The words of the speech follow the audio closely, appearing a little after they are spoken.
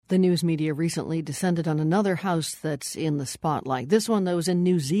The news media recently descended on another house that's in the spotlight. This one, though, is in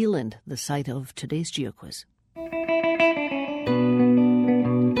New Zealand, the site of today's GeoQuiz.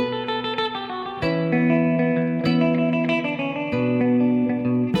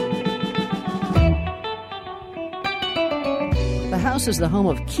 The house is the home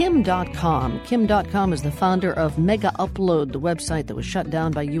of Kim.com. Kim.com is the founder of Mega Upload, the website that was shut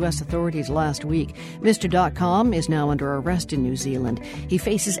down by U.S. authorities last week. Mr. .com is now under arrest in New Zealand. He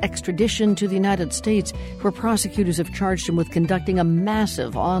faces extradition to the United States, where prosecutors have charged him with conducting a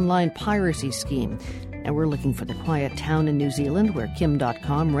massive online piracy scheme. And we're looking for the quiet town in New Zealand where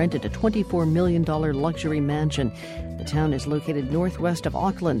Kim.com rented a $24 million luxury mansion. The town is located northwest of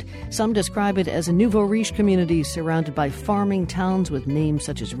Auckland. Some describe it as a nouveau riche community surrounded by farming towns with names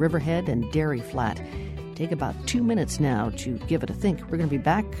such as Riverhead and Dairy Flat. Take about 2 minutes now to give it a think. We're going to be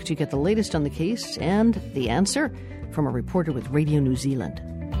back to get the latest on the case and the answer from a reporter with Radio New Zealand.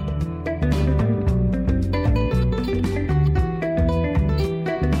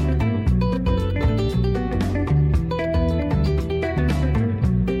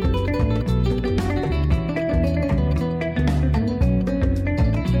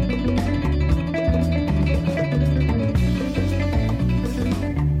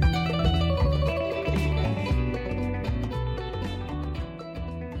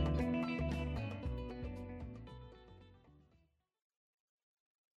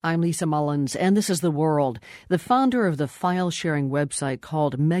 I'm Lisa Mullins, and this is The World. The founder of the file-sharing website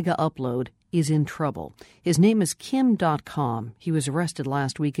called Mega Upload is in trouble. His name is Kim.com. He was arrested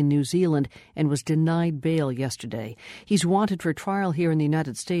last week in New Zealand and was denied bail yesterday. He's wanted for trial here in the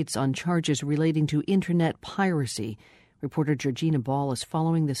United States on charges relating to internet piracy. Reporter Georgina Ball is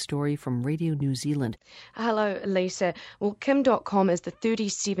following this story from Radio New Zealand. Hello, Lisa. Well, Kim.com is the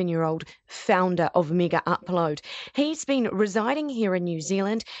 37-year-old founder of Mega Upload. He's been residing here in New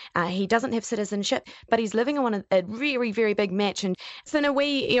Zealand. He doesn't have citizenship, but he's living on a very, very big mansion. It's in a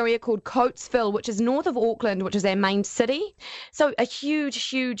wee area called Coatesville, which is north of Auckland, which is our main city. So a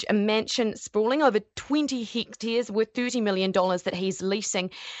huge mansion sprawling over 20 hectares worth $30 million that he's leasing.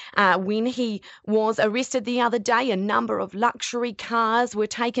 When he was arrested the other day, a number of luxury cars were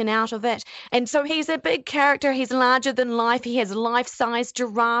taken out of it. And so he's a big character. He's larger than life. He has life-size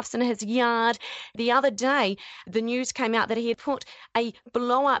giraffes in his yard. The other day, the news came out that he had put a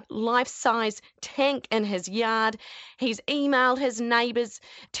blow-up life-size tank in his yard. He's emailed his neighbours,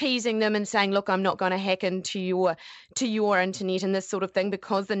 teasing them and saying, look, I'm not going to hack into your internet and this sort of thing,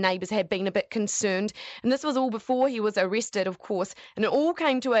 because the neighbours had been a bit concerned. And this was all before he was arrested, of course. And it all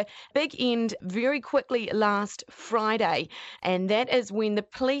came to a big end very quickly last Friday. And that is when the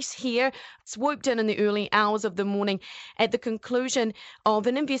police here swooped in the early hours of the morning at the conclusion of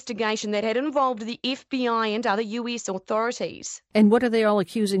an investigation that had involved the FBI and other US authorities. And what are they all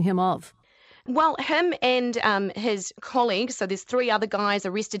accusing him of? Well, him and his colleagues, so there's 3 other guys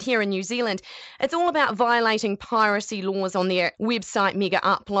arrested here in New Zealand, it's all about violating piracy laws on their website Mega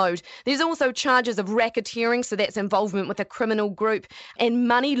Upload. There's also charges of racketeering, so that's involvement with a criminal group, and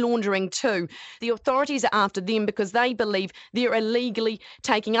money laundering too. The authorities are after them because they believe they're illegally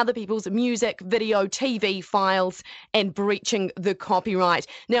taking other people's music, video, TV files and breaching the copyright.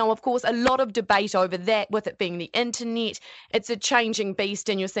 Now, of course, a lot of debate over that, with it being the internet. It's a changing beast,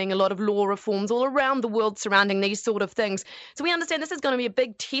 and you're seeing a lot of law reform all around the world surrounding these sort of things. So we understand this is going to be a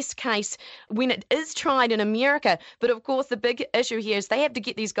big test case when it is tried in America. But of course, the big issue here is they have to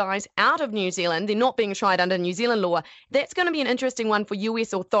get these guys out of New Zealand. They're not being tried under New Zealand law. That's going to be an interesting one for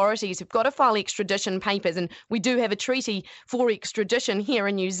US authorities who've got to file extradition papers. And we do have a treaty for extradition here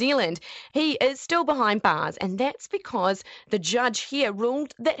in New Zealand. He is still behind bars, and that's because the judge here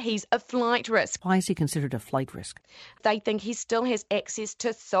ruled that he's a flight risk. Why is he considered a flight risk? They think he still has access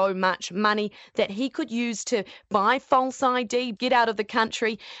to so much money that he could use to buy false ID, get out of the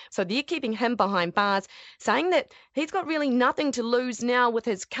country. So they're keeping him behind bars, saying that he's got really nothing to lose now with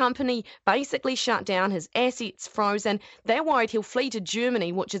his company basically shut down, his assets frozen. They're worried he'll flee to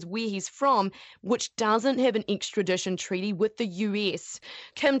Germany, which is where he's from, which doesn't have an extradition treaty with the US.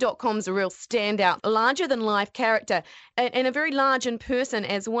 Kim.com's a real standout, larger-than-life character, and a very large in person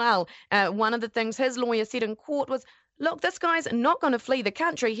as well. One of the things his lawyer said in court was, look, this guy's not going to flee the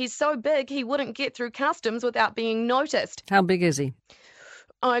country. He's so big he wouldn't get through customs without being noticed. How big is he?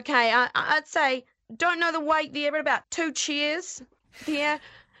 Okay, I'd say, don't know the weight there, but about 2 chairs there.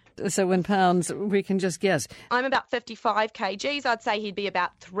 So in pounds, we can just guess. I'm about 55 kgs. I'd say he'd be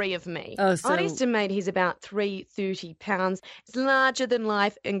about 3 of me. Oh, so... I'd estimate he's about 330 pounds. He's larger than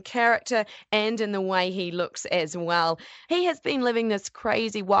life in character and in the way he looks as well. He has been living this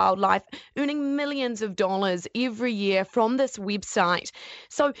crazy wild life, earning millions of dollars every year from this website.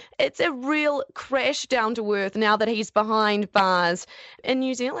 So it's a real crash down to earth now that he's behind bars in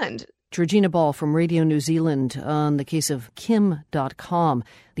New Zealand. Georgina Ball from Radio New Zealand on the case of Kim.com.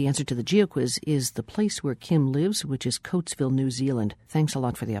 The answer to the GeoQuiz is the place where Kim lives, which is Coatesville, New Zealand. Thanks a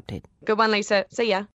lot for the update. Good one, Lisa. See ya.